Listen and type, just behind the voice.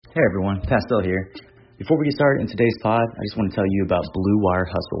Hey everyone, Pastel here. Before we get started in today's pod, I just want to tell you about Blue Wire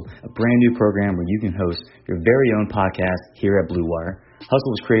Hustle, a brand new program where you can host your very own podcast here at Blue Wire.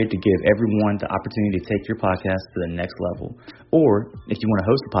 Hustle was created to give everyone the opportunity to take your podcast to the next level. Or, if you want to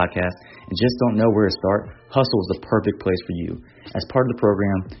host a podcast and just don't know where to start, Hustle is the perfect place for you. As part of the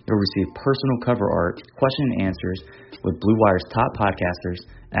program, you'll receive personal cover art, question and answers with Blue Wire's top podcasters,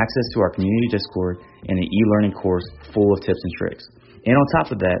 access to our community Discord, and an e-learning course full of tips and tricks. And on top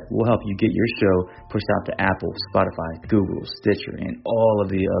of that, we'll help you get your show pushed out to Apple, Spotify, Google, Stitcher, and all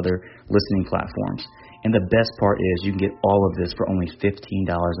of the other listening platforms. And the best part is you can get all of this for only $15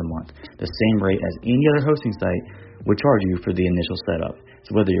 a month, the same rate as any other hosting site would charge you for the initial setup.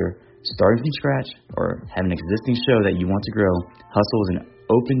 So whether you're starting from scratch or have an existing show that you want to grow, Hustle is an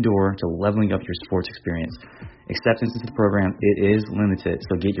open door to leveling up your sports experience. Acceptance into the program, it is limited,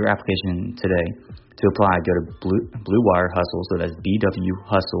 so get your application today. To apply, go to Blue Wire Hustle, so that's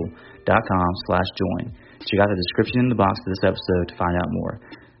bwhustle.com/join. Check out the description in the box of this episode to find out more.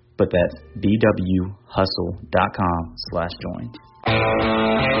 But that's bwhustle.com/join.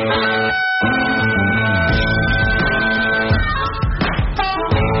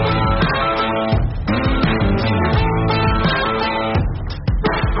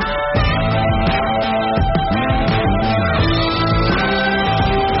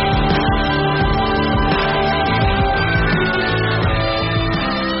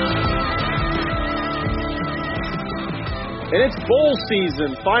 And it's bowl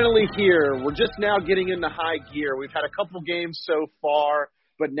season, finally here. We're just now getting into high gear. We've had a couple games so far,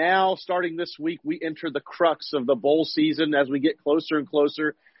 but now, starting this week, we enter the crux of the bowl season as we get closer and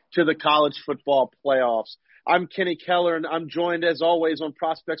closer to the college football playoffs. I'm Kenny Keller, and I'm joined, as always, on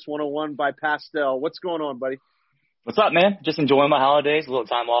Prospects 101 by Pastel. What's going on, buddy? What's up, man? Just enjoying my holidays, a little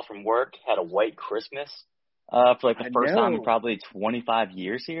time off from work. Had a white Christmas for like the first time in probably 25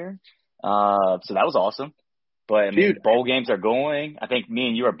 years here. So that was awesome. But, I mean, bowl games are going. I think me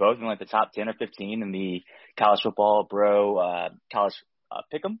and you are both in, like, the top 10 or 15 in the college football college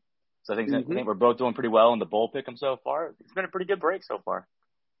pick'em. So I think we're both doing pretty well in the bowl pick'em so far. It's been a pretty good break so far.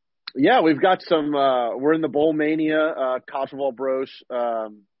 Yeah, we've got some we're in the Bowl Mania College Football Bros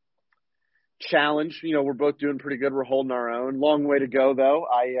challenge. You know, we're both doing pretty good. We're holding our own. Long way to go, though.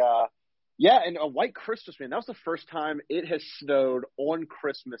 Yeah, and a white Christmas, man. That was the first time it has snowed on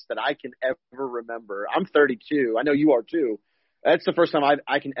Christmas that I can ever remember. I'm 32. I know you are too. That's the first time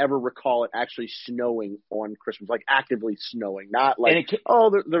I can ever recall it actually snowing on Christmas, like actively snowing. Not like,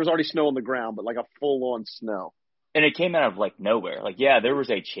 there was already snow on the ground, but like a full-on snow. And it came out of, like, nowhere. Like, yeah, there was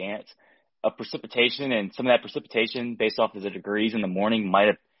a chance of precipitation, and some of that precipitation based off of the degrees in the morning might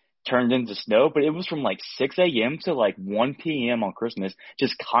have turned into snow, but it was from like 6 a.m. to like 1 p.m. on Christmas,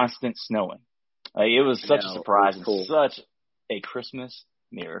 just constant snowing. Like, it was such a surprise and such a Christmas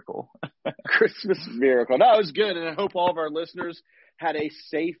miracle. Christmas miracle. No, it was good, and I hope all of our listeners had a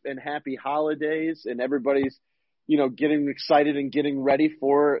safe and happy holidays, and everybody's, you know, getting excited and getting ready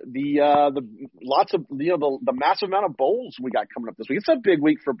for the massive amount of bowls we got coming up this week. It's a big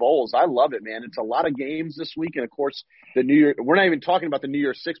week for bowls. I love it, man. It's a lot of games this week, and of course, we're not even talking about the New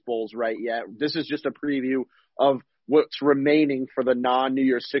Year's Six bowls right yet. This is just a preview of what's remaining for the non-New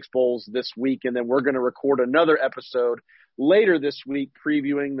Year's Six bowls this week, and then we're going to record another episode later this week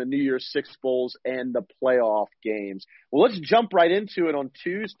previewing the New Year's Six bowls and the playoff games. Well, let's jump right into it on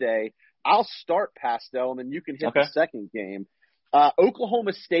Tuesday. I'll start, Pastel, and then you can hit the second game.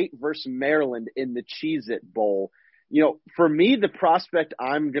 Oklahoma State versus Maryland in the Cheez-It Bowl. You know, for me, the prospect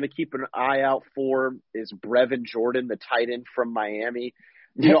I'm going to keep an eye out for is Brevin Jordan, the tight end from Miami.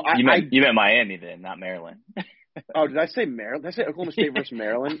 You know, you meant Miami then, not Maryland. Oh, did I say Maryland? Did I say Oklahoma State versus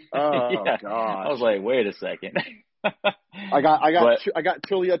Maryland? Oh, yeah. God. I was like, wait a second. I got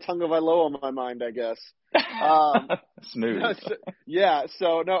Tulia Tagovailoa on my mind, I guess. Smooth.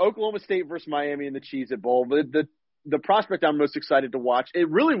 So Oklahoma State versus Miami in the Cheez-It Bowl. The prospect I'm most excited to watch, it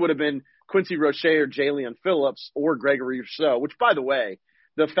really would have been Quincy Roche or Jalen Phillips or Gregory Rousseau, which, by the way,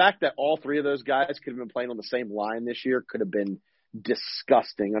 the fact that all three of those guys could have been playing on the same line this year could have been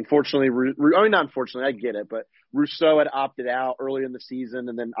disgusting. Unfortunately, not unfortunately, I get it, but Rousseau had opted out early in the season,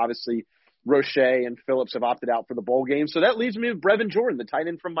 and then obviously Roche and Phillips have opted out for the bowl game. So that leaves me with Brevin Jordan, the tight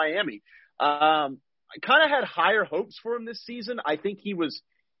end from Miami. I kind of had higher hopes for him this season. I think he was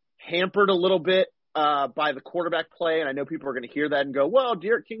hampered a little bit by the quarterback play, and I know people are going to hear that and go, well,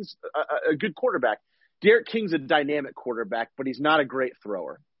 Derek King's a good quarterback. Derek King's a dynamic quarterback, but he's not a great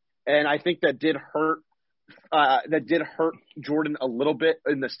thrower. And I think that did hurt hurt Jordan a little bit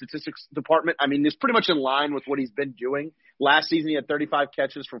in the statistics department. I mean, it's pretty much in line with what he's been doing. Last season, he had 35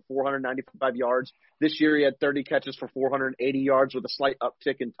 catches for 495 yards. This year, he had 30 catches for 480 yards with a slight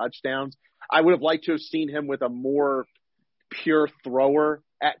uptick in touchdowns. I would have liked to have seen him with a more pure thrower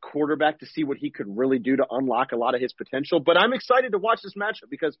at quarterback to see what he could really do to unlock a lot of his potential. But I'm excited to watch this matchup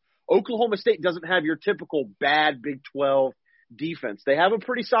because Oklahoma State doesn't have your typical bad Big 12 defense. They have a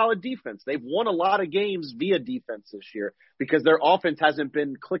pretty solid defense. They've won a lot of games via defense this year because their offense hasn't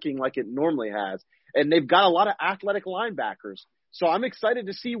been clicking like it normally has. And they've got a lot of athletic linebackers. So I'm excited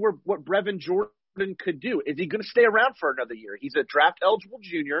to see what Brevin Jordan could do. Is he going to stay around for another year? He's a draft-eligible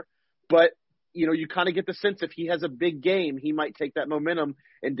junior, but you kind of get the sense if he has a big game, he might take that momentum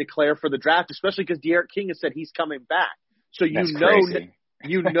and declare for the draft, especially because D'Eriq King has said he's coming back. So That's crazy.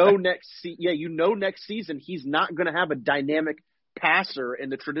 Next season he's not going to have a dynamic passer in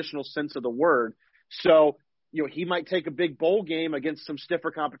the traditional sense of the word. So, he might take a big bowl game against some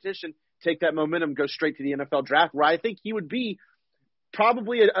stiffer competition, take that momentum, go straight to the NFL draft, where I think he would be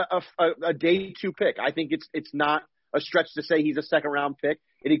probably a day 2 pick. I think it's not a stretch to say he's a second-round pick,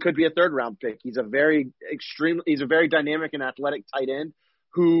 and he could be a third-round pick. He's a very dynamic and athletic tight end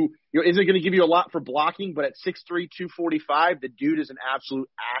who isn't going to give you a lot for blocking, but at 6'3", 245, the dude is an absolute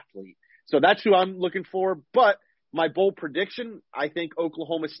athlete. So that's who I'm looking for. But my bold prediction, I think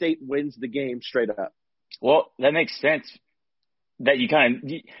Oklahoma State wins the game straight up. Well, that makes sense. That you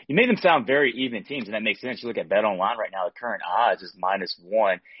made them sound very even teams, and that makes sense. You look at BetOnline right now, the current odds is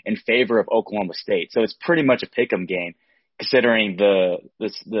 -1 in favor of Oklahoma State. So it's pretty much a pick'em game, considering the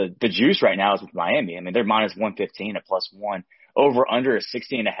juice right now is with Miami. I mean, they're -115 at +1. Over under is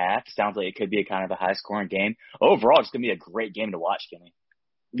 60.5. Sounds like it could be a kind of a high scoring game. Overall, it's gonna be a great game to watch, Kenny.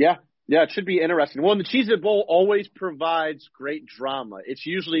 Yeah, it should be interesting. Well, and the Cheez-It Bowl always provides great drama. It's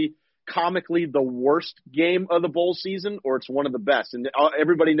usually comically the worst game of the bowl season, or it's one of the best. And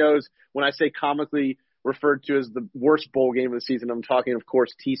everybody knows when I say comically referred to as the worst bowl game of the season, I'm talking, of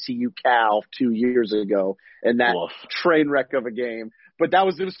course, TCU Cal 2 years ago and that train wreck of a game. But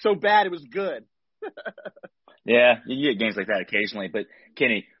it was so bad, it was good. Yeah, you get games like that occasionally. But,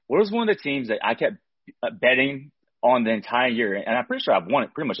 Kenny, what was one of the teams that I kept betting on the entire year? And I'm pretty sure I've won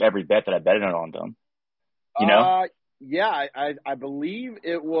pretty much every bet that I betted on them. Yeah, I believe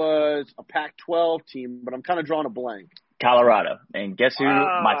it was a Pac-12 team, but I'm kind of drawing a blank. Colorado. And guess who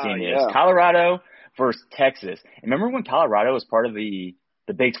my team is? Yeah. Colorado versus Texas. And remember when Colorado was part of the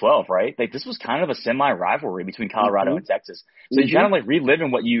Big 12, right? Like, this was kind of a semi-rivalry between Colorado and Texas. So you're kind of like reliving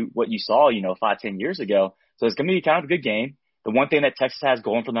what you saw, 5-10 years ago. So it's going to be kind of a good game. The one thing that Texas has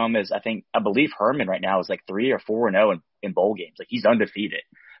going for them is I believe Herman right now is like 3 or 4-0 in bowl games. Like, he's undefeated.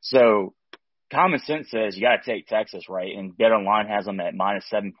 So common sense says you got to take Texas, right? And BetOnline has them at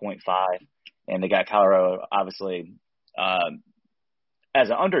 -7.5, and they got Colorado obviously as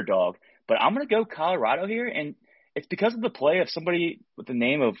an underdog. But I'm going to go Colorado here, and it's because of the play of somebody with the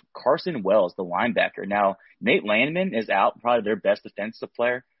name of Carson Wells, the linebacker. Now, Nate Landman is out, probably their best defensive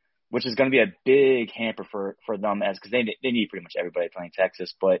player, which is going to be a big hamper for them because they need pretty much everybody playing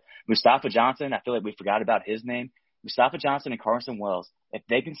Texas. But Mustafa Johnson, I feel like we forgot about his name. Mustafa Johnson and Carson Wells, if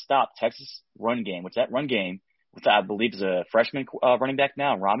they can stop Texas' run game, which that run game, which I believe is a freshman running back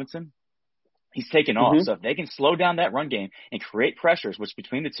now, Robinson, he's taken off. So if they can slow down that run game and create pressures, which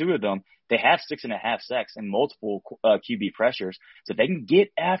between the two of them, they have 6.5 sacks and multiple QB pressures. So if they can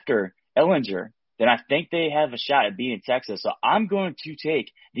get after Ellinger, then I think they have a shot at beating Texas. So I'm going to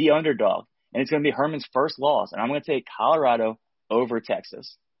take the underdog, and it's going to be Herman's first loss, and I'm going to take Colorado over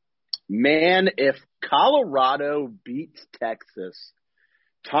Texas. Man, if Colorado beats Texas,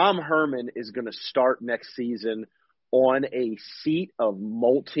 Tom Herman is going to start next season on a seat of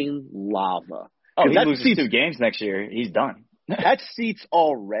molten lava. Oh, he loses 2 games next year. He's done. That seat's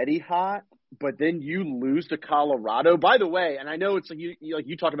already hot, but then you lose to Colorado. By the way, and I know it's like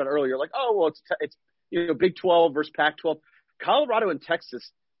you talked about earlier, like, oh, well, it's Big 12 versus Pac-12. Colorado and Texas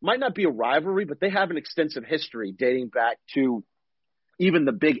might not be a rivalry, but they have an extensive history dating back to even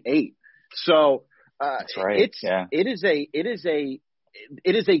the Big 8. So that's right. It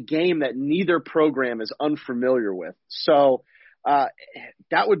is a game that neither program is unfamiliar with. So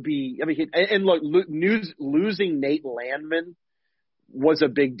that would be. I mean, and look, losing Nate Landman was a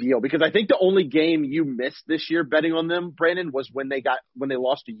big deal because I think the only game you missed this year betting on them, Brandon, was when they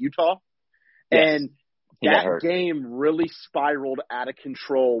lost to Utah, and that game really spiraled out of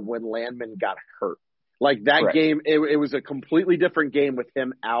control when Landman got hurt. Like that game, it was a completely different game with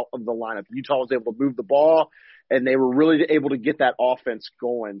him out of the lineup. Utah was able to move the ball, and they were really able to get that offense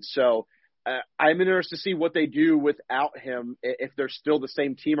going. So I'm interested to see what they do without him, if they're still the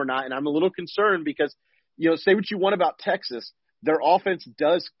same team or not. And I'm a little concerned because say what you want about Texas, their offense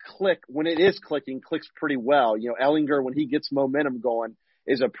does click when it is clicking, clicks pretty well. Ellinger, when he gets momentum going,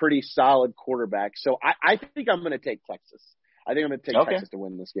 is a pretty solid quarterback. So I think I'm going to take Texas. I think I'm going to take Texas to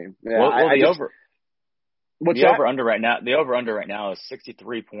win this game. Yeah, the over-under right now. The over-under right now is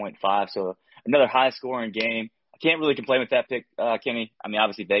 63.5. So another high-scoring game. I can't really complain with that pick, Kenny. I mean,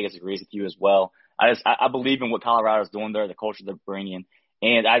 obviously Vegas agrees with you as well. I believe in what Colorado's doing there, the culture they're bringing,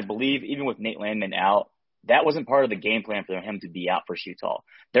 and I believe even with Nate Landman out, that wasn't part of the game plan for him to be out for Utah.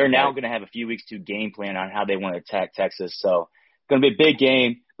 They're now going to have a few weeks to game plan on how they want to attack Texas. So it's going to be a big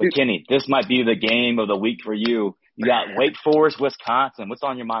game. But Kenny, this might be the game of the week for you. You got Wake Forest, Wisconsin. What's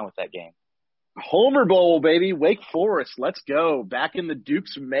on your mind with that game? Homer Bowl, baby. Wake Forest. Let's go. Back in the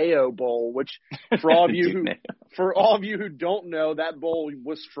Duke's Mayo Bowl, which for all of you who don't know, that bowl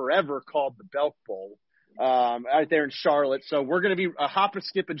was forever called the Belk Bowl, out there in Charlotte. So we're going to be a hop, a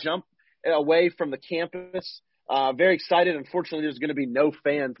skip, a jump away from the campus. Very excited. Unfortunately, there's going to be no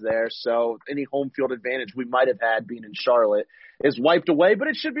fans there, so any home field advantage we might have had being in Charlotte is wiped away, but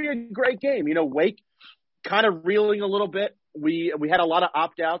it should be a great game. Wake kind of reeling a little bit. We had a lot of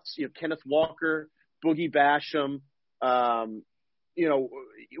opt-outs, Kenneth Walker, Boogie Basham.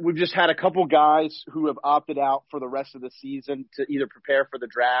 We've just had a couple guys who have opted out for the rest of the season to either prepare for the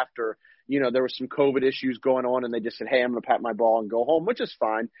draft or, there was some COVID issues going on and they just said, hey, I'm going to pat my ball and go home, which is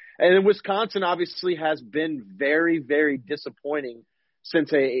fine. And then Wisconsin obviously has been very, very disappointing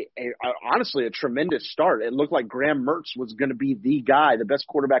since honestly a tremendous start. It looked like Graham Mertz was going to be the guy, the best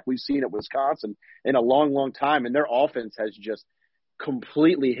quarterback we've seen at Wisconsin in a long, long time. And their offense has just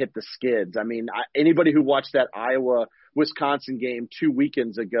completely hit the skids. I mean, anybody who watched that Iowa-Wisconsin game 2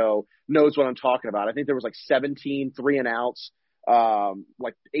 weekends ago knows what I'm talking about. I think there was like 17 3-and-outs,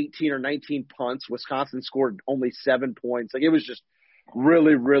 like 18 or 19 punts. Wisconsin scored only 7 points. Like, it was just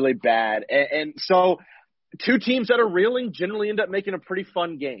really, really bad. And so two teams that are reeling generally end up making a pretty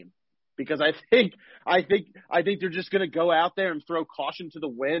fun game because I think they're just going to go out there and throw caution to the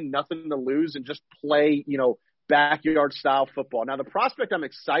wind, nothing to lose, and just play, backyard style football. Now, the prospect I'm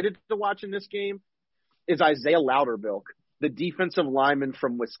excited to watch in this game is Isaiah Loudermilk, the defensive lineman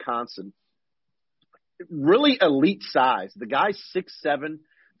from Wisconsin. Really elite size. The guy's 6'7",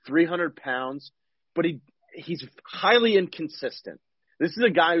 300 pounds, but he's highly inconsistent. This is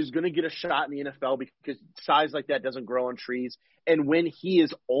a guy who's going to get a shot in the NFL because size like that doesn't grow on trees. And when he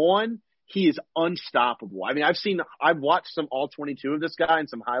is on, he is unstoppable. I mean, I've watched some all 22 of this guy and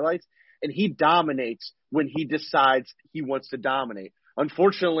some highlights, and he dominates when he decides he wants to dominate.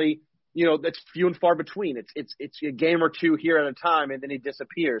 Unfortunately, that's few and far between. It's a game or two here at a time, and then he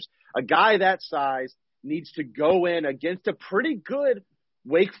disappears. A guy that size needs to go in against a pretty good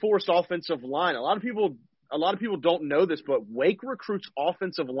Wake Forest offensive line. A lot of people don't know this, but Wake recruits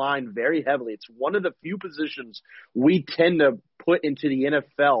offensive line very heavily. It's one of the few positions we tend to put into the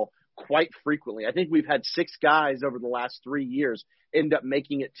NFL quite frequently. I think we've had 6 guys over the last 3 years end up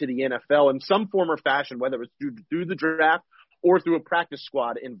making it to the NFL in some form or fashion, whether it's through the draft or through a practice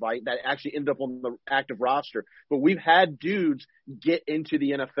squad invite that actually ended up on the active roster. But we've had dudes get into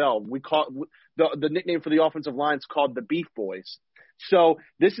the NFL. We call the nickname for the offensive line is called the Beef Boys. So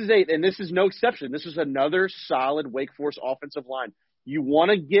this is no exception. This is another solid Wake Forest offensive line. You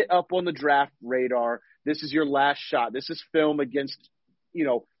want to get up on the draft radar. This is your last shot. This is film against,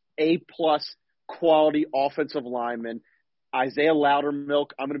 A-plus quality offensive linemen. Isaiah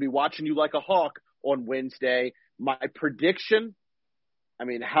Loudermilk, I'm going to be watching you like a hawk on Wednesday. My prediction,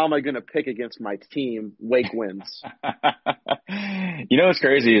 how am I going to pick against my team? Wake wins. What's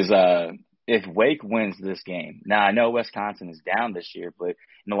crazy is if Wake wins this game, now I know Wisconsin is down this year, but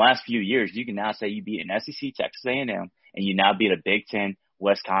in the last few years, you can now say you beat an SEC Texas A&M, and you now beat a Big Ten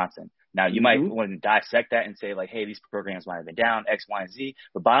Wisconsin. Now, you might want to dissect that and say, like, hey, these programs might have been down, X, Y, and Z.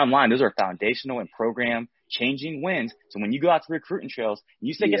 But bottom line, those are foundational and program-changing wins. So when you go out to recruiting trails,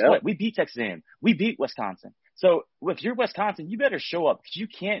 you say, guess what? We beat Texas A&M. We beat Wisconsin. So if you're Wisconsin, you better show up because you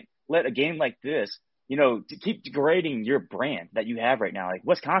can't let a game like this, to keep degrading your brand that you have right now. Like,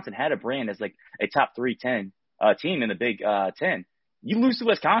 Wisconsin had a brand as, like, a top 3-10 team in the Big Ten. You lose to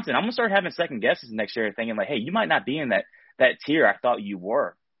Wisconsin, I'm going to start having second guesses next year thinking, like, hey, you might not be in that tier I thought you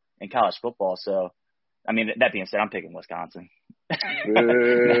were in college football. So, that being said, I'm picking Wisconsin.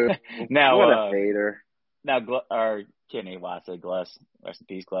 Now, what a hater. Now, Kenny, I said Gless. Rest in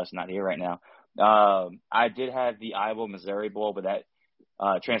peace, Gless. Not here right now. I did have the Iowa-Missouri Bowl, but that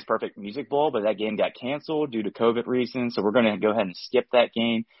TransPerfect Music Bowl, but that game got canceled due to COVID reasons. So we're going to go ahead and skip that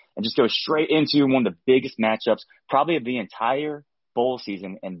game and just go straight into one of the biggest matchups probably of the entire bowl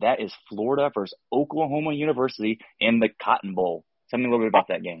season, and that is Florida versus Oklahoma University in the Cotton Bowl. Tell me a little bit about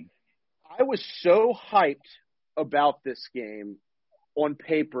that game. was so hyped about this game on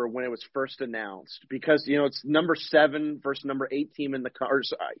paper when it was first announced because, it's number 7 versus number 8 team in the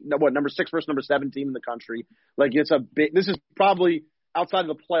number 6 versus number 7 team in the country. Like, this is probably outside of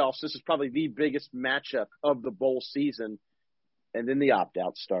the playoffs. This is probably the biggest matchup of the bowl season. And then the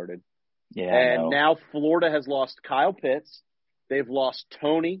opt-out started. Yeah. And now Florida has lost Kyle Pitts. They've lost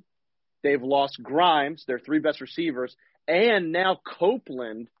Tony. They've lost Grimes, their 3 best receivers. And now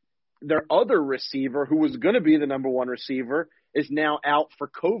Copeland, their other receiver, who was going to be the number 1 receiver, is now out for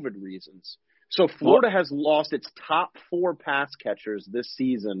COVID reasons. So Florida has lost its top 4 pass catchers this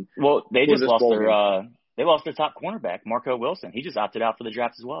season. Well, they just lost their top cornerback, Marco Wilson. He just opted out for the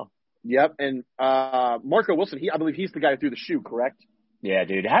draft as well. Yep, and Marco Wilson, I believe he's the guy who threw the shoe, correct? Yeah,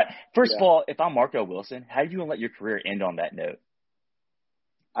 dude. First of all, if I'm Marco Wilson, how do you let your career end on that note?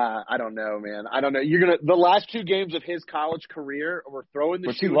 I don't know, man. I don't know. The last 2 games of his college career were throwing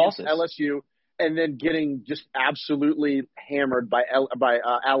the shoe against LSU and then getting just absolutely hammered by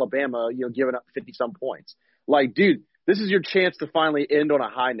Alabama, giving up 50-some points. Like, dude, this is your chance to finally end on a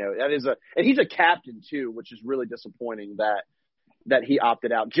high note. And he's a captain too, which is really disappointing that he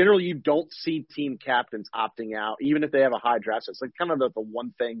opted out. Generally, you don't see team captains opting out, even if they have a high draft. So it's like kind of the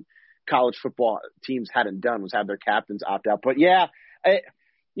one thing college football teams hadn't done was have their captains opt out. But yeah,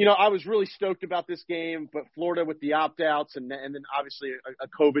 I was really stoked about this game, but Florida with the opt-outs and then obviously a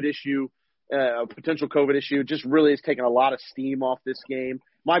COVID issue, a potential COVID issue, just really has taken a lot of steam off this game.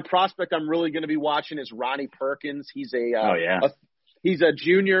 My prospect I'm really going to be watching is Ronnie Perkins. He's he's a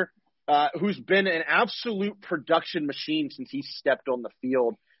junior who's been an absolute production machine since he stepped on the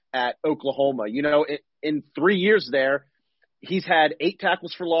field at Oklahoma. In 3 years there, he's had 8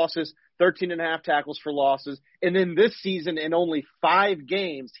 tackles for losses, 13.5 tackles for losses. And then this season, in only 5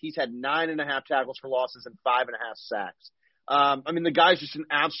 games, he's had 9.5 tackles for losses and 5.5 sacks. The guy's just an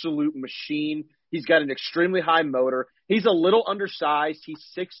absolute machine. He's got an extremely high motor. He's a little undersized. He's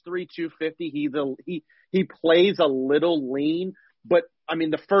 6'3", 250. He plays a little lean, but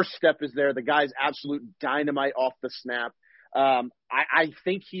the first step is there. The guy's absolute dynamite off the snap. I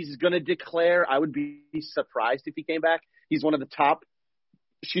think he's going to declare. I would be surprised if he came back. He's one of the top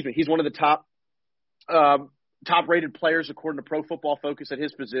top-rated players according to Pro Football Focus at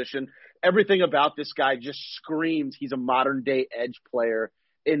his position. Everything about this guy just screams he's a modern-day edge player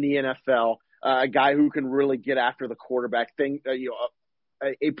in the NFL, a guy who can really get after the quarterback thing.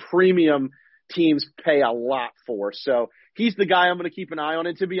 A premium teams pay a lot for. So he's the guy I'm going to keep an eye on.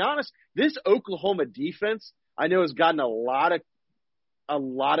 And to be honest, this Oklahoma defense, I know, has gotten a lot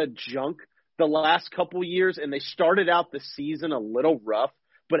of junk the last couple years, and they started out the season a little rough.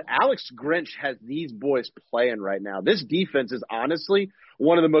 But Alex Grinch has these boys playing right now. This defense is honestly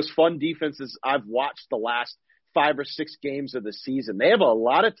one of the most fun defenses I've watched the last 5 or 6 games of the season. They have a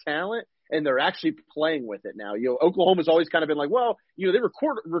lot of talent, and they're actually playing with it now. Oklahoma's always kind of been like, they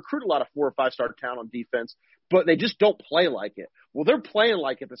recruit a lot of 4 or 5-star talent on defense, but they just don't play like it. Well, they're playing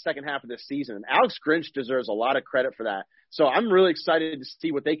like it the second half of this season, and Alex Grinch deserves a lot of credit for that. So I'm really excited to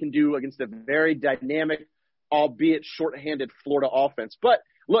see what they can do against a very dynamic, albeit shorthanded Florida offense. But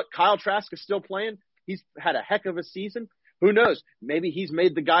look, Kyle Trask is still playing. He's had a heck of a season. Who knows? Maybe he's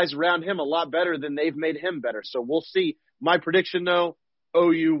made the guys around him a lot better than they've made him better. So we'll see. My prediction, though,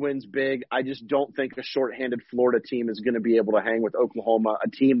 OU wins big. I just don't think a shorthanded Florida team is going to be able to hang with Oklahoma, a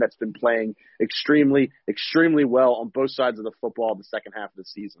team that's been playing extremely, extremely well on both sides of the football the second half of the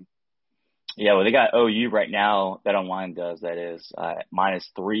season. Yeah, well, they got OU right now. Bet Online does, that is,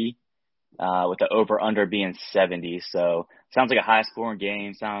 -3. With the over-under being 70. So sounds like a high-scoring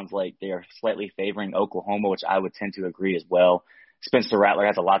game. Sounds like they are slightly favoring Oklahoma, which I would tend to agree as well. Spencer Rattler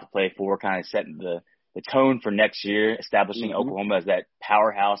has a lot to play for, kind of setting the tone for next year, establishing Oklahoma as that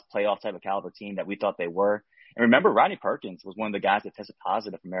powerhouse playoff type of caliber team that we thought they were. And remember, Rodney Perkins was one of the guys that tested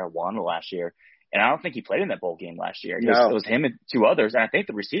positive for marijuana last year. And I don't think he played in that bowl game last year. It was him and 2 others. And I think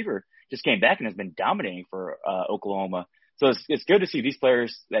the receiver just came back and has been dominating for Oklahoma. So it's good to see these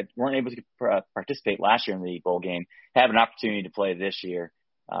players that weren't able to participate last year in the bowl game have an opportunity to play this year.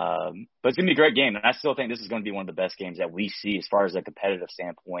 But it's going to be a great game, and I still think this is going to be one of the best games that we see as far as a competitive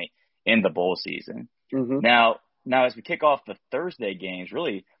standpoint in the bowl season. Now as we kick off the Thursday games,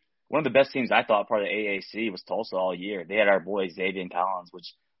 really one of the best teams I thought part of the AAC was Tulsa all year. They had our boy Xavier Collins,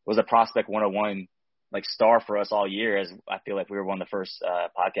 which was a Prospect 101 star for us all year, as I feel like we were one of the first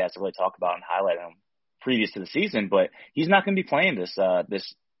podcasts to really talk about and highlight him previous to the season, but he's not going to be playing this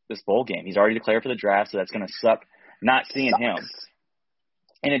bowl game. He's already declared for the draft, so that's going to suck not seeing him.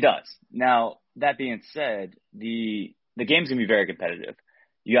 And it does. Now, that being said, the game's going to be very competitive.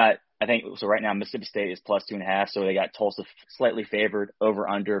 You got I think so. Right now, Mississippi State is plus 2.5, so they got Tulsa slightly favored over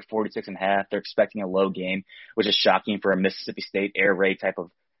under 46.5. They're expecting a low game, which is shocking for a Mississippi State air raid type of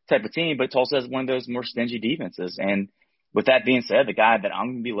team. But Tulsa has one of those more stingy defenses. And with that being said, the guy that I'm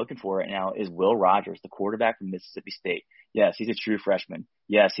going to be looking for right now is Will Rogers, the quarterback from Mississippi State. Yes, he's a true freshman.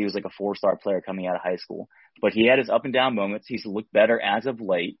 Yes, he was like a 4-star player coming out of high school, but he had his up and down moments. He's looked better as of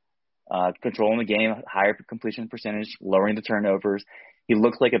late, controlling the game, higher completion percentage, lowering the turnovers. He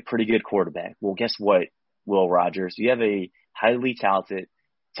looks like a pretty good quarterback. Well, guess what, Will Rogers? You have a highly talented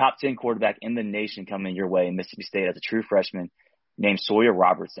top 10 quarterback in the nation coming your way in Mississippi State as a true freshman named Sawyer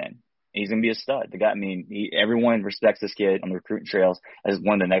Robertson. He's going to be a stud. The guy, everyone respects this kid on the recruiting trails as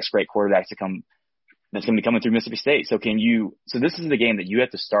one of the next great quarterbacks to come that's going to be coming through Mississippi State. So this is the game that you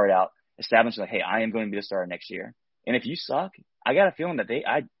have to start out establishing, like, hey, I am going to be the starter next year. And if you suck, I got a feeling that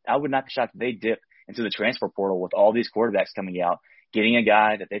I would not be shocked if they dip into the transfer portal with all these quarterbacks coming out, getting a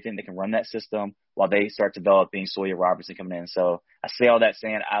guy that they think they can run that system while they start developing Sawyer Robertson coming in. So I say all that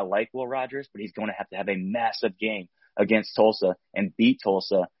saying I like Will Rogers, but he's going to have a massive game against Tulsa and beat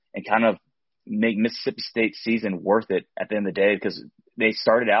Tulsa and kind of make Mississippi State's season worth it at the end of the day, because they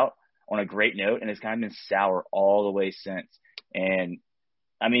started out on a great note and it's kind of been sour all the way since. And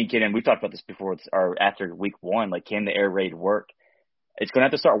Kenan, we've talked about this before, or after week 1, like, can the air raid work? It's going to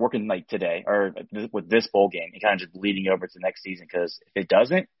have to start working like today or with this bowl game and kind of just bleeding over to next season, because if it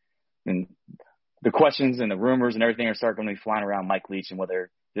doesn't, then the questions and the rumors and everything are starting to be flying around Mike Leach and whether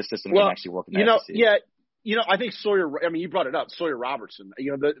this system can actually work in the SEC. I think Sawyer, you brought it up, Sawyer Robertson.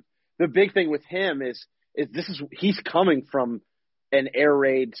 The big thing with him is he's coming from an air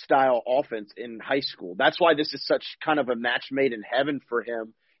raid style offense in high school. That's why this is such kind of a match made in heaven for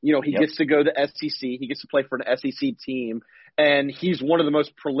him. He gets to go to the SEC. He gets to play for an SEC team, and he's one of the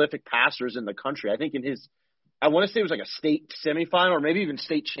most prolific passers in the country. I think I want to say it was like a state semifinal or maybe even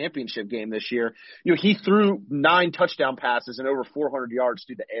state championship game this year. He threw 9 touchdown passes and over 400 yards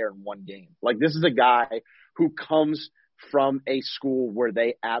through the air in one game. Like, this is a guy who comes from a school where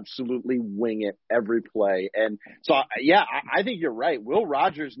they absolutely wing it every play. And so, I think you're right. Will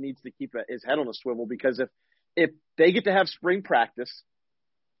Rogers needs to keep his head on a swivel, because if they get to have spring practice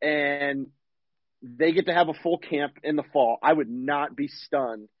and they get to have a full camp in the fall, I would not be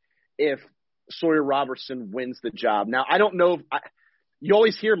stunned if Sawyer Robertson wins the job. Now, I don't know you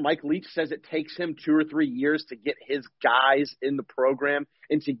always hear Mike Leach says it takes him 2 or 3 years to get his guys in the program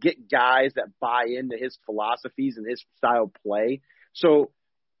and to get guys that buy into his philosophies and his style of play. So,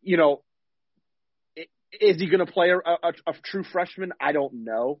 is he going to play a true freshman? I don't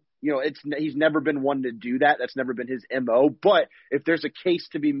know. He's never been one to do that. That's never been his MO. But if there's a case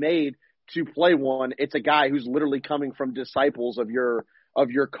to be made to play one, it's a guy who's literally coming from disciples of your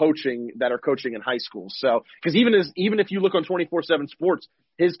coaching that are coaching in high school. So, because even if you look on 24/7 Sports,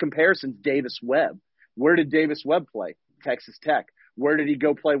 his comparison's Davis Webb. Where did Davis Webb play? Texas Tech. Where did he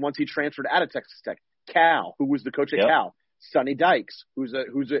go play once he transferred out of Texas Tech? Cal. Who was the coach at Cal? Sonny Dykes,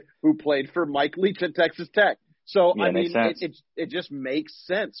 who played for Mike Leach at Texas Tech. So it just makes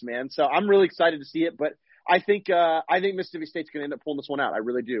sense, man. So I'm really excited to see it, but I think Mississippi State's going to end up pulling this one out. I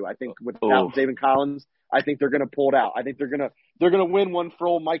really do. I think without David Collins, I think they're going to pull it out. I think they're going to win one for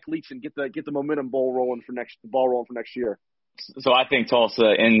old Mike Leach and get the momentum ball rolling for next year. So I think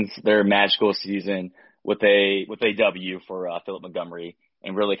Tulsa ends their magical season with a W for Philip Montgomery,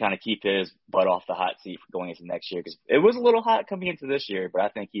 and really kind of keep his butt off the hot seat for going into next year, because it was a little hot coming into this year, but I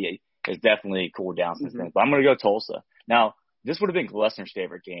think he has definitely cooled down since then. But I'm going to go Tulsa. Now, this would have been Glessner's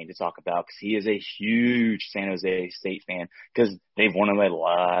favorite game to talk about, because he is a huge San Jose State fan, because they've won him a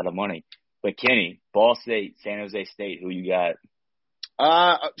lot of money. But Kenny, Ball State, San Jose State, who you got?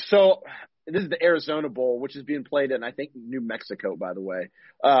 So this is the Arizona Bowl, which is being played in, I think, New Mexico, by the way,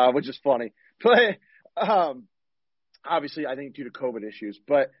 which is funny. But obviously, I think due to COVID issues.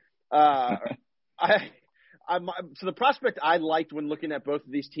 But so the prospect I liked when looking at both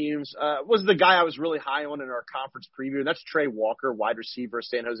of these teams was the guy I was really high on in our conference preview, and that's Trey Walker, wide receiver,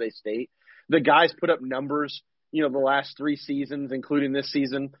 San Jose State. The guy's put up numbers, the last 3 seasons, including this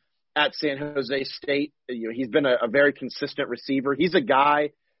season at San Jose State. He's been a very consistent receiver. He's a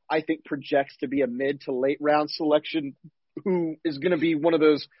guy I think projects to be a mid to late round selection who is going to be one of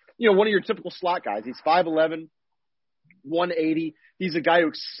those, one of your typical slot guys. He's 5'11", 180. He's a guy who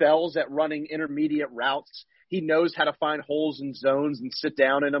excels at running intermediate routes. He knows how to find holes and zones and sit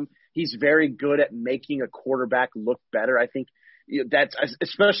down in them. He's very good at making a quarterback look better. I think that's,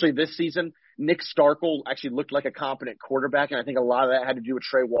 especially this season, Nick Starkel actually looked like a competent quarterback, and I think a lot of that had to do with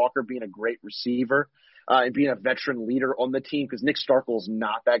Trey Walker being a great receiver and being a veteran leader on the team, because Nick Starkel is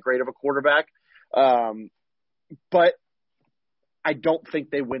not that great of a quarterback. But I don't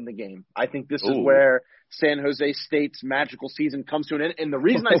think they win the game. I think this is where San Jose State's magical season comes to an end. And the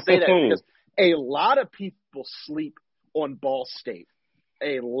reason I say that is because a lot of people sleep on Ball State.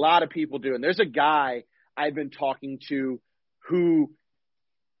 A lot of people do. And there's a guy I've been talking to who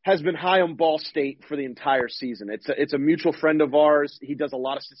has been high on Ball State for the entire season. It's a mutual friend of ours. He does a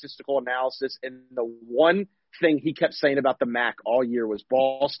lot of statistical analysis. And the one thing he kept saying about the MAC all year was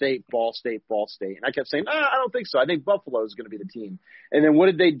Ball State, Ball State, Ball State. And I kept saying, I don't think so. I think Buffalo is going to be the team. And then what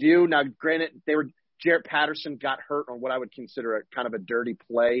did they do? Now, granted, Jarrett Patterson got hurt on what I would consider a kind of a dirty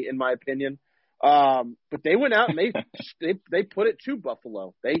play, in my opinion. But they went out and they put it to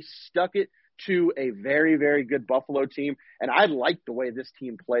Buffalo. They stuck it to a very, very good Buffalo team. And I like the way this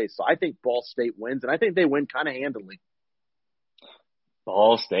team plays. So I think Ball State wins, and I think they win kind of handily.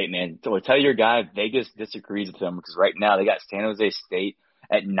 Ball State, man. So tell your guy Vegas disagrees with them because right now they got San Jose State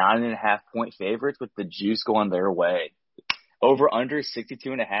at 9.5-point favorites with the juice going their way. Over under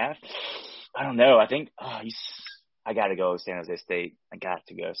 62.5. I don't know. I think I got to go San Jose State. I got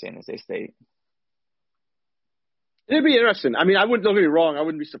to go San Jose State. It'd be interesting. I mean, don't get me wrong. I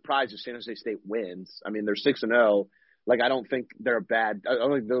wouldn't be surprised if San Jose State wins. I mean, they're 6-0. Like, I don't think they're I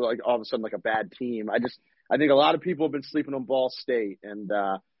don't think they're like all of a sudden like a bad team. I think a lot of people have been sleeping on Ball State, and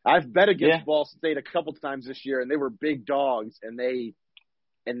I've bet against Ball State a couple times this year, and they were big dogs, and they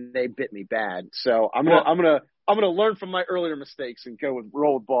bit me bad. So I'm gonna learn from my earlier mistakes and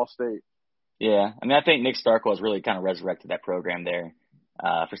roll with Ball State. Yeah, I mean, I think Nick Starkel has really kind of resurrected that program there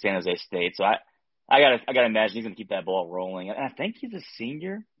for San Jose State. So I gotta imagine he's gonna keep that ball rolling. And I think he's a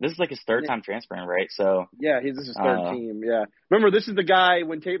senior. This is like his third time transferring, right? So yeah, this is his third team. Yeah, remember this is the guy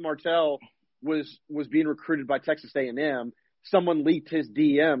when Tate Martell was being recruited by Texas A&M. Someone leaked his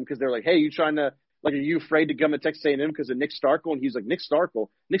DM because they're like, "Hey, are you afraid to come to Texas A&M because of Nick Starkel?" And he's like, "Nick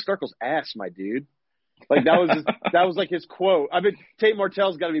Starkel's ass, my dude." Like that was like his quote. I mean, Tate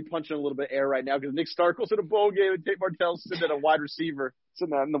Martell's got to be punching a little bit of air right now because Nick Starkel's in a bowl game and Tate Martell's sitting in the wide receiver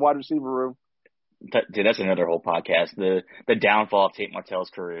room. Dude, that's another whole podcast. The downfall of Tate Martell's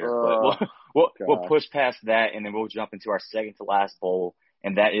career. But we'll push past that, and then we'll jump into our second to last bowl,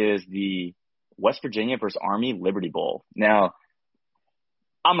 and that is the West Virginia versus Army Liberty Bowl. Now,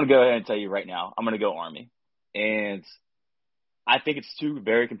 I'm gonna go ahead and tell you right now, I'm gonna go Army, and I think it's two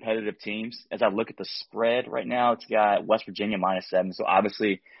very competitive teams. As I look at the spread right now, it's got West Virginia -7. So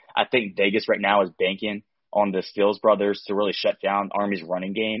obviously, I think Vegas right now is banking on the Stills brothers to really shut down Army's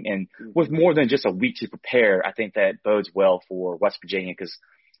running game. And with more than just a week to prepare, I think that bodes well for West Virginia because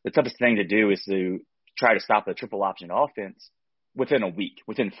the toughest thing to do is to try to stop the triple option offense within a week,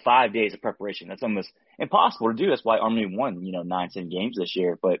 within 5 days of preparation. That's almost impossible to do. That's why Army won, 9-10 games this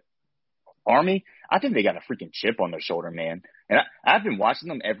year. But Army, I think they got a freaking chip on their shoulder, man. And I've been watching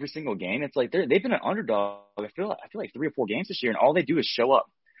them every single game. It's like they've been an underdog. I feel like 3 or 4 games this year, and all they do is show up.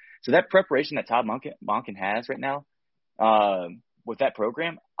 So that preparation that Todd Monken has right now with that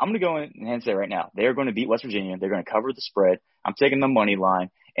program, I'm going to go in and say right now, they're going to beat West Virginia. They're going to cover the spread. I'm taking the money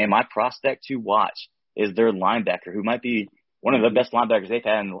line. And my prospect to watch is their linebacker, who might be one of the best linebackers they've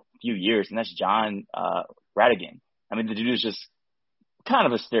had in a few years, and that's John Radigan. I mean, the dude is just kind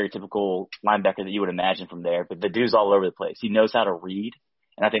of a stereotypical linebacker that you would imagine from there, but the dude's all over the place. He knows how to read,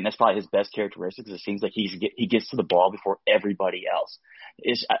 and I think that's probably his best characteristic because it seems like he gets to the ball before everybody else.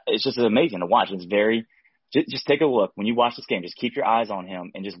 It's just amazing to watch. It's very – just take a look. When you watch this game, just keep your eyes on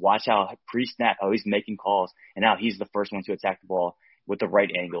him and just watch how pre-snap, how he's making calls, and how he's the first one to attack the ball with the right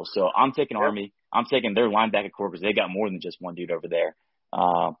angle. So I'm taking Army. I'm taking their linebacker core because they got more than just one dude over there.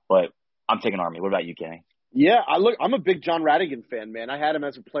 But I'm taking Army. What about you, Kenny? Yeah, I'm a big John Radigan fan, man. I had him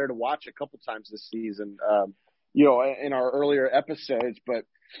as a player to watch a couple times this season, in our earlier episodes. But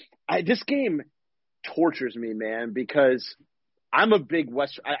this game tortures me, man, because I'm a big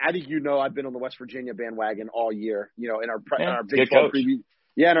I think I've been on the West Virginia bandwagon all year. In our Big 12 preview.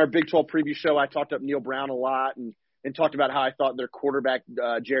 Yeah, in our Big 12 preview show, I talked up Neil Brown a lot and talked about how I thought their quarterback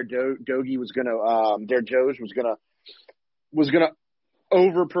Jared Doege was gonna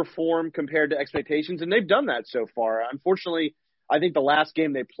overperform compared to expectations, and they've done that so far. Unfortunately, I think the last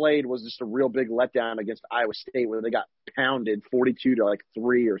game they played was just a real big letdown against Iowa State, where they got pounded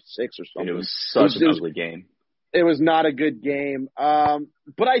 42-3 or 6 or something. It was such an ugly game. It was not a good game.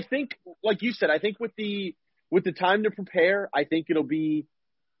 But I think, like you said, I think with the time to prepare, I think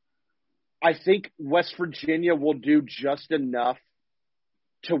West Virginia will do just enough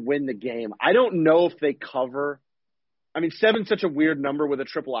to win the game. I don't know if they cover. I mean, 7's such a weird number with a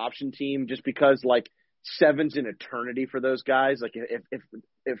triple option team just because, 7's an eternity for those guys. Like,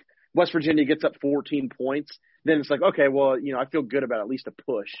 if West Virginia gets up 14 points, then it's like, okay, well, I feel good about at least a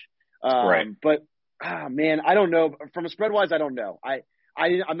push. Right. But Man, I don't know. From a spread wise, I don't know.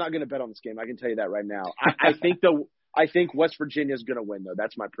 I'm not going to bet on this game. I can tell you that right now. I think West Virginia is going to win though.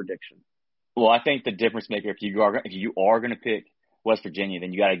 That's my prediction. Well, I think the difference maker, if you are going to pick West Virginia,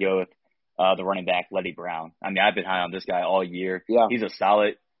 then you got to go with the running back Letty Brown. I mean, I've been high on this guy all year. Yeah. He's a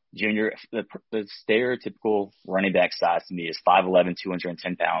solid junior. The stereotypical running back size to me is 5'11",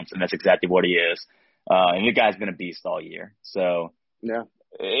 210 pounds, and that's exactly what he is. And the guy's been a beast all year. So yeah,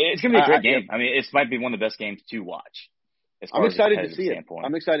 it's going to be a great game. I mean, it might be one of the best games to watch. I'm excited to see it.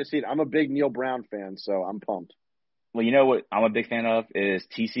 I'm excited to see it. I'm a big Neil Brown fan, so I'm pumped. Well, you know what I'm a big fan of is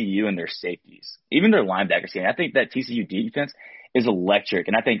TCU and their safeties, even their linebackers. I think that TCU defense is electric,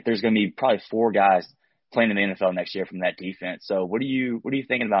 and I think there's going to be probably 4 guys playing in the NFL next year from that defense. So, what are you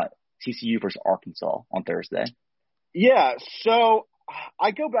thinking about TCU versus Arkansas on Thursday? Yeah, so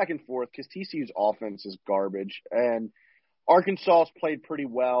I go back and forth because TCU's offense is garbage, and Arkansas's played pretty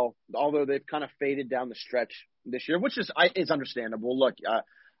well, although they've kind of faded down the stretch this year, which is understandable. Look,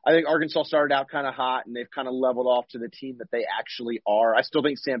 I think Arkansas started out kind of hot, and they've kind of leveled off to the team that they actually are. I still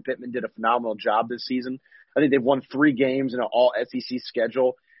think Sam Pittman did a phenomenal job this season. I think they've won 3 games in an all-SEC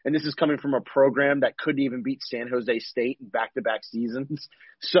schedule, and this is coming from a program that couldn't even beat San Jose State in back-to-back seasons.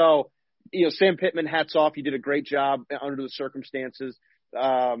 So, Sam Pittman, hats off. He did a great job under the circumstances.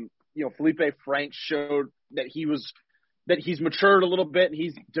 Felipe Franks showed that he's matured a little bit and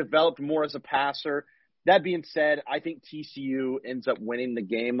he's developed more as a passer. That being said, I think TCU ends up winning the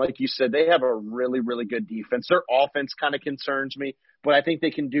game. Like you said, they have a really, really good defense. Their offense kind of concerns me, but I think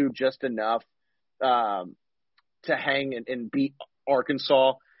they can do just enough to hang and beat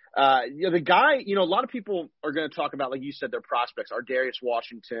Arkansas. The guy, a lot of people are going to talk about, like you said, their prospects are Darius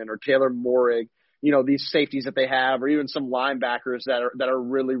Washington or Taylor Morig, these safeties that they have, or even some linebackers that are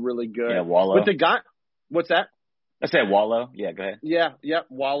really, really good. Yeah, Wallow. But the guy, what's that? I said Wallow. Yeah, go ahead. Yeah, Garrett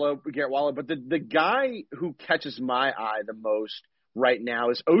Wallow. But the guy who catches my eye the most right now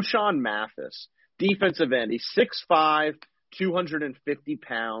is O'Shawn Mathis, defensive end. He's 6'5", 250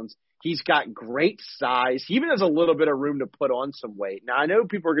 pounds. He's got great size. He even has a little bit of room to put on some weight. Now, I know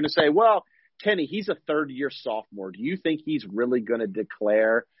people are going to say, well, Kenny, he's a third-year sophomore. Do you think he's really going to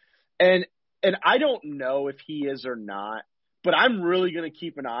declare? And I don't know if he is or not. But I'm really going to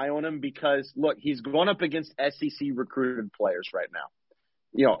keep an eye on him because, look, he's going up against SEC recruited players right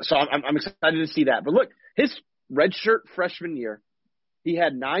now. So I'm excited to see that. But, look, his redshirt freshman year, he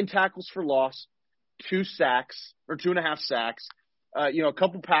had 9 tackles for loss, 2 sacks, or 2.5 sacks, a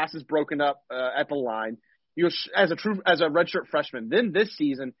couple passes broken up at the line. He was as a redshirt freshman. Then this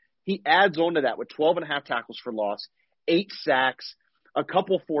season, he adds on to that with 12.5 tackles for loss, 8 sacks, a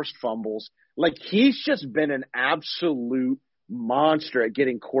couple forced fumbles. Like, he's just been an absolute monster at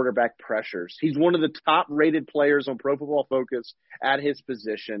getting quarterback pressures. He's one of the top-rated players on Pro Football Focus at his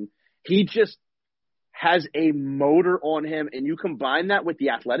position. He just has a motor on him, and you combine that with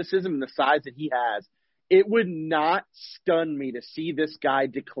the athleticism and the size that he has, it would not stun me to see this guy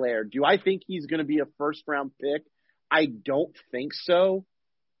declare. Do I think he's going to be a first-round pick? I don't think so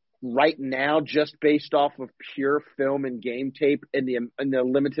right now, just based off of pure film and game tape and the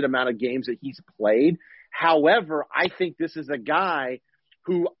limited amount of games that he's played. However, I think this is a guy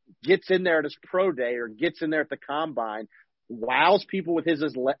who gets in there at his pro day or gets in there at the combine, wows people with his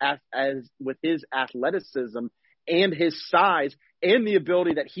athleticism and his size and the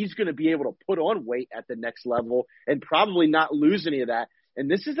ability that he's going to be able to put on weight at the next level and probably not lose any of that. And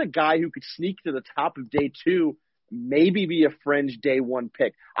this is a guy who could sneak to the top of day 2, maybe be a fringe day 1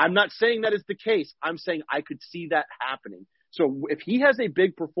 pick. I'm not saying that is the case. I'm saying I could see that happening. So if he has a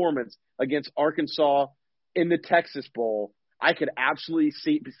big performance against Arkansas in the Texas Bowl, I could absolutely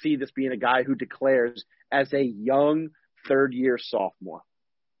see this being a guy who declares as a young third-year sophomore.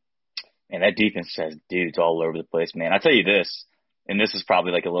 And that defense has dudes all over the place, man. I tell you this, and this is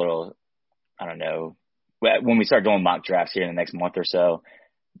probably like a little, I don't know, when we start doing mock drafts here in the next month or so,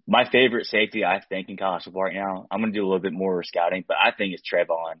 my favorite safety, I think, in college football right now, I'm going to do a little bit more scouting, but I think it's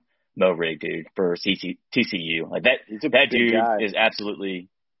Trevon Moehrig, dude, for TCU. Like that dude is absolutely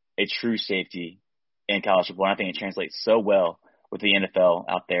a true safety in college football. I think it translates so well with the NFL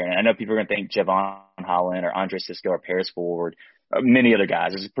out there. And I know people are going to think Javon Holland or Andre Cisco or Paris Ford or many other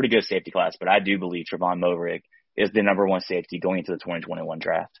guys. It's a pretty good safety class, but I do believe Trevon Moehrig is the number 1 safety going into the 2021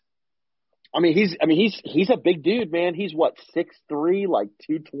 draft. He's a big dude, man. He's 6'3", like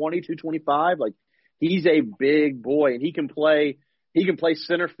 220, 225. Like, he's a big boy, and he can play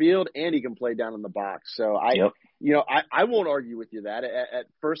center field and he can play down in the box. So I won't argue with you that at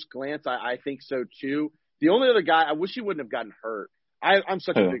first glance, I think so too. The only other guy, I wish he wouldn't have gotten hurt. I'm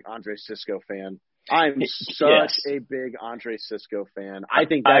such a big Andre Cisco fan. I'm such a big Andre Cisco fan. I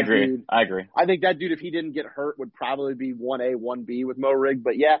think that dude. I agree. I think that dude, if he didn't get hurt, would probably be 1A, 1B with Moehrig.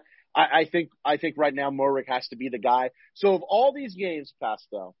 But yeah, I think right now Moehrig has to be the guy. So of all these games,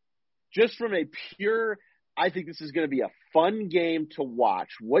 Pastel, just from a pure, I think this is going to be a fun game to watch.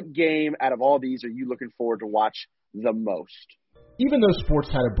 What game out of all these are you looking forward to watch the most? Even though sports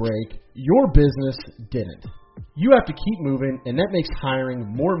had a break, your business didn't. You have to keep moving, and that makes hiring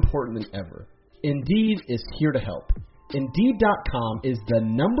more important than ever. Indeed is here to help. Indeed.com is the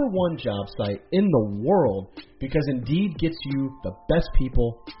 #1 job site in the world because Indeed gets you the best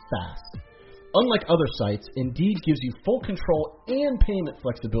people fast. Unlike other sites, Indeed gives you full control and payment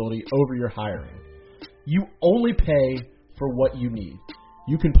flexibility over your hiring. You only pay for what you need.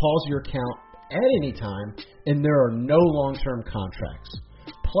 You can pause your account at any time, and there are no long-term contracts.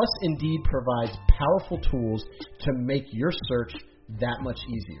 Plus, Indeed provides powerful tools to make your search that much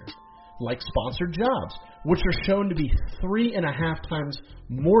easier, like sponsored jobs, which are shown to be 3.5 times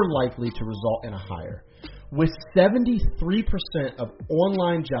more likely to result in a hire. With 73% of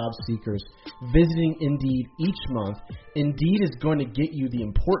online job seekers visiting Indeed each month, Indeed is going to get you the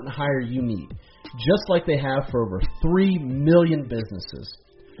important hire you need, just like they have for over 3 million businesses.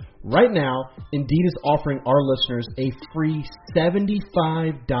 Right now, Indeed is offering our listeners a free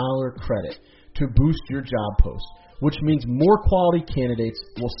 $75 credit to boost your job post, which means more quality candidates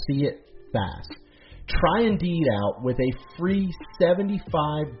will see it fast. Try Indeed out with a free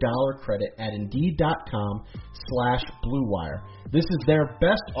 $75 credit at Indeed.com/BlueWire. This is their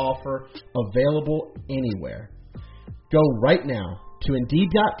best offer available anywhere. Go right now to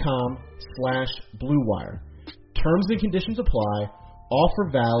Indeed.com/BlueWire. Terms and conditions apply. Offer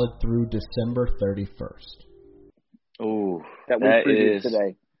valid through December 31st. Oh, that is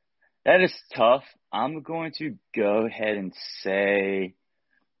today. That is tough. I'm going to go ahead and say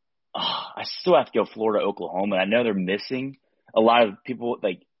I still have to go Florida, Oklahoma. I know they're missing a lot of people,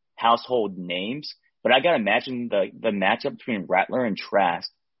 like household names, but I got to imagine the matchup between Rattler and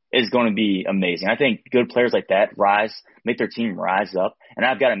Trask is going to be amazing. I think good players like that make their team rise up, and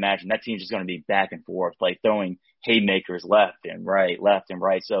I've got to imagine that team's just going to be back and forth, like throwing haymakers left and right.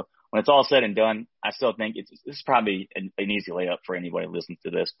 So when it's all said and done, I still think this is probably an easy layup for anybody listening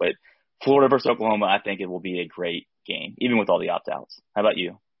to this. But Florida versus Oklahoma, I think it will be a great game, even with all the opt-outs. How about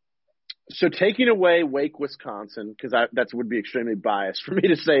you? So taking away Wake, Wisconsin, because that would be extremely biased for me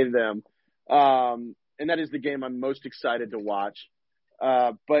to say them, and that is the game I'm most excited to watch.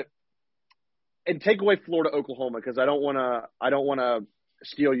 But take away Florida, Oklahoma, because I don't want to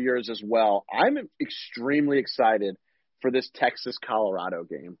steal yours as well. I'm extremely excited for this Texas-Colorado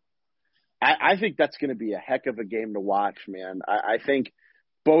game. I think that's going to be a heck of a game to watch, man. I think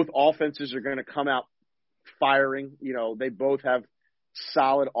both offenses are going to come out firing. You know, they both have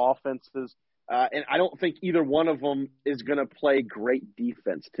solid offenses. And I don't think either one of them is going to play great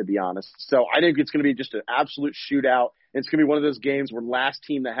defense, to be honest. So I think it's going to be just an absolute shootout. It's going to be one of those games where last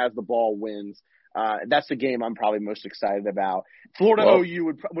team that has the ball wins. That's the game I'm probably most excited about. Florida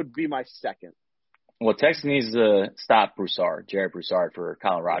OU would be my second. Well, Texas needs to stop Jared Broussard for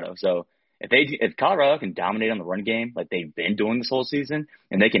Colorado. So if Colorado can dominate on the run game like they've been doing this whole season,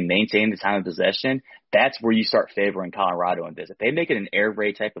 and they can maintain the time of possession, that's where you start favoring Colorado in this. If they make it an air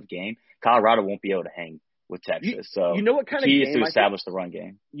raid type of game, Colorado won't be able to hang with Texas. So you know what kind the key of game is to establish the run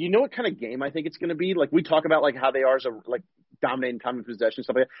game. You know what kind of game I think it's going to be? Like we talk about like how they are like dominating time of possession,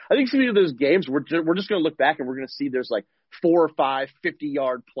 stuff like that. I think it's going to be those games where we're just going to look back and we're going to see there's like 4 or 5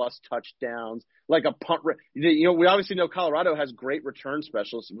 50-yard plus touchdowns, like a punt. You know, we obviously know Colorado has great return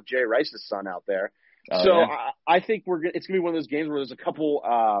specialists with Jerry Rice's son out there. I think it's going to be one of those games where there's a couple,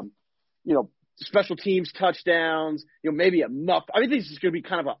 special teams touchdowns, maybe enough. I think this is going to be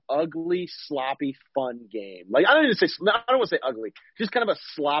kind of an ugly, sloppy, fun game. Like I don't want to say ugly, just kind of a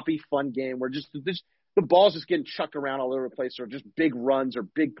sloppy, fun game where just the ball's just getting chucked around all over the place, or just big runs or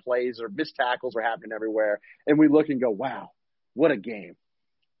big plays or missed tackles are happening everywhere. And we look and go, wow, what a game.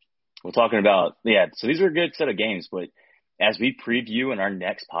 We're talking about, so these are a good set of games, but as we preview in our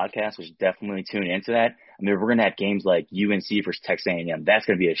next podcast, which definitely tune into that, I mean, we're going to have games like UNC versus Texas A&M. That's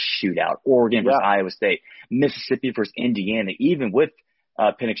going to be a shootout. Oregon versus Iowa State. Mississippi versus Indiana. Even with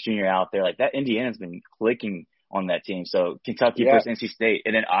Penix Jr. out there, like that Indiana's been clicking on that team. So Kentucky versus NC State,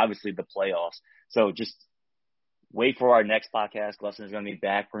 and then obviously the playoffs. So just wait for our next podcast. Glesson is going to be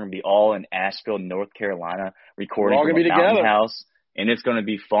back. We're going to be all in Asheville, North Carolina, recording from a mountain house. And it's going to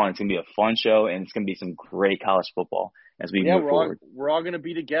be fun. It's going to be a fun show, and it's going to be some great college football as we move forward. We're all going to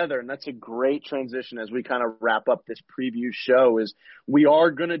be together, and that's a great transition as we kind of wrap up this preview show. Is we are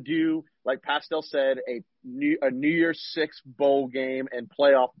going to do, like Pastel said, a New Year's Six bowl game and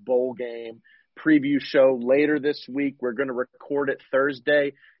playoff bowl game preview show later this week. We're going to record it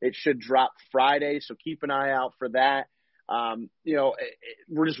Thursday. It should drop Friday, so keep an eye out for that.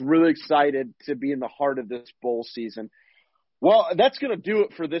 We're just really excited to be in the heart of this bowl season. Well, that's going to do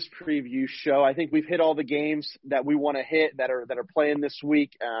it for this preview show. I think we've hit all the games that we want to hit that are playing this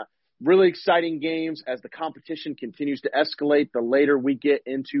week. Really exciting games as the competition continues to escalate the later we get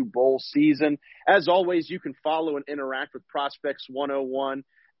into bowl season. As always, you can follow and interact with Prospects 101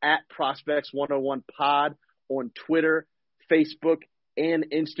 at Prospects 101 Pod on Twitter, Facebook, and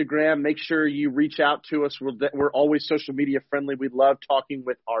Instagram. Make sure you reach out to us. We're always social media friendly. We love talking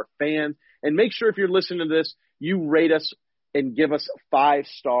with our fans. And make sure if you're listening to this, you rate us and give us 5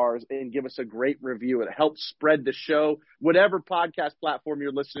 stars and give us a great review. It helps spread the show. Whatever podcast platform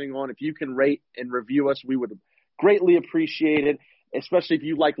you're listening on, if you can rate and review us, we would greatly appreciate it, especially if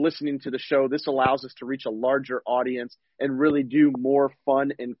you like listening to the show. This allows us to reach a larger audience and really do more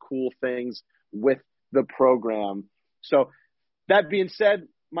fun and cool things with the program. So that being said,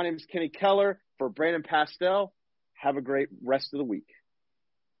 my name is Kenny Keller for Brandon Pastel. Have a great rest of the week.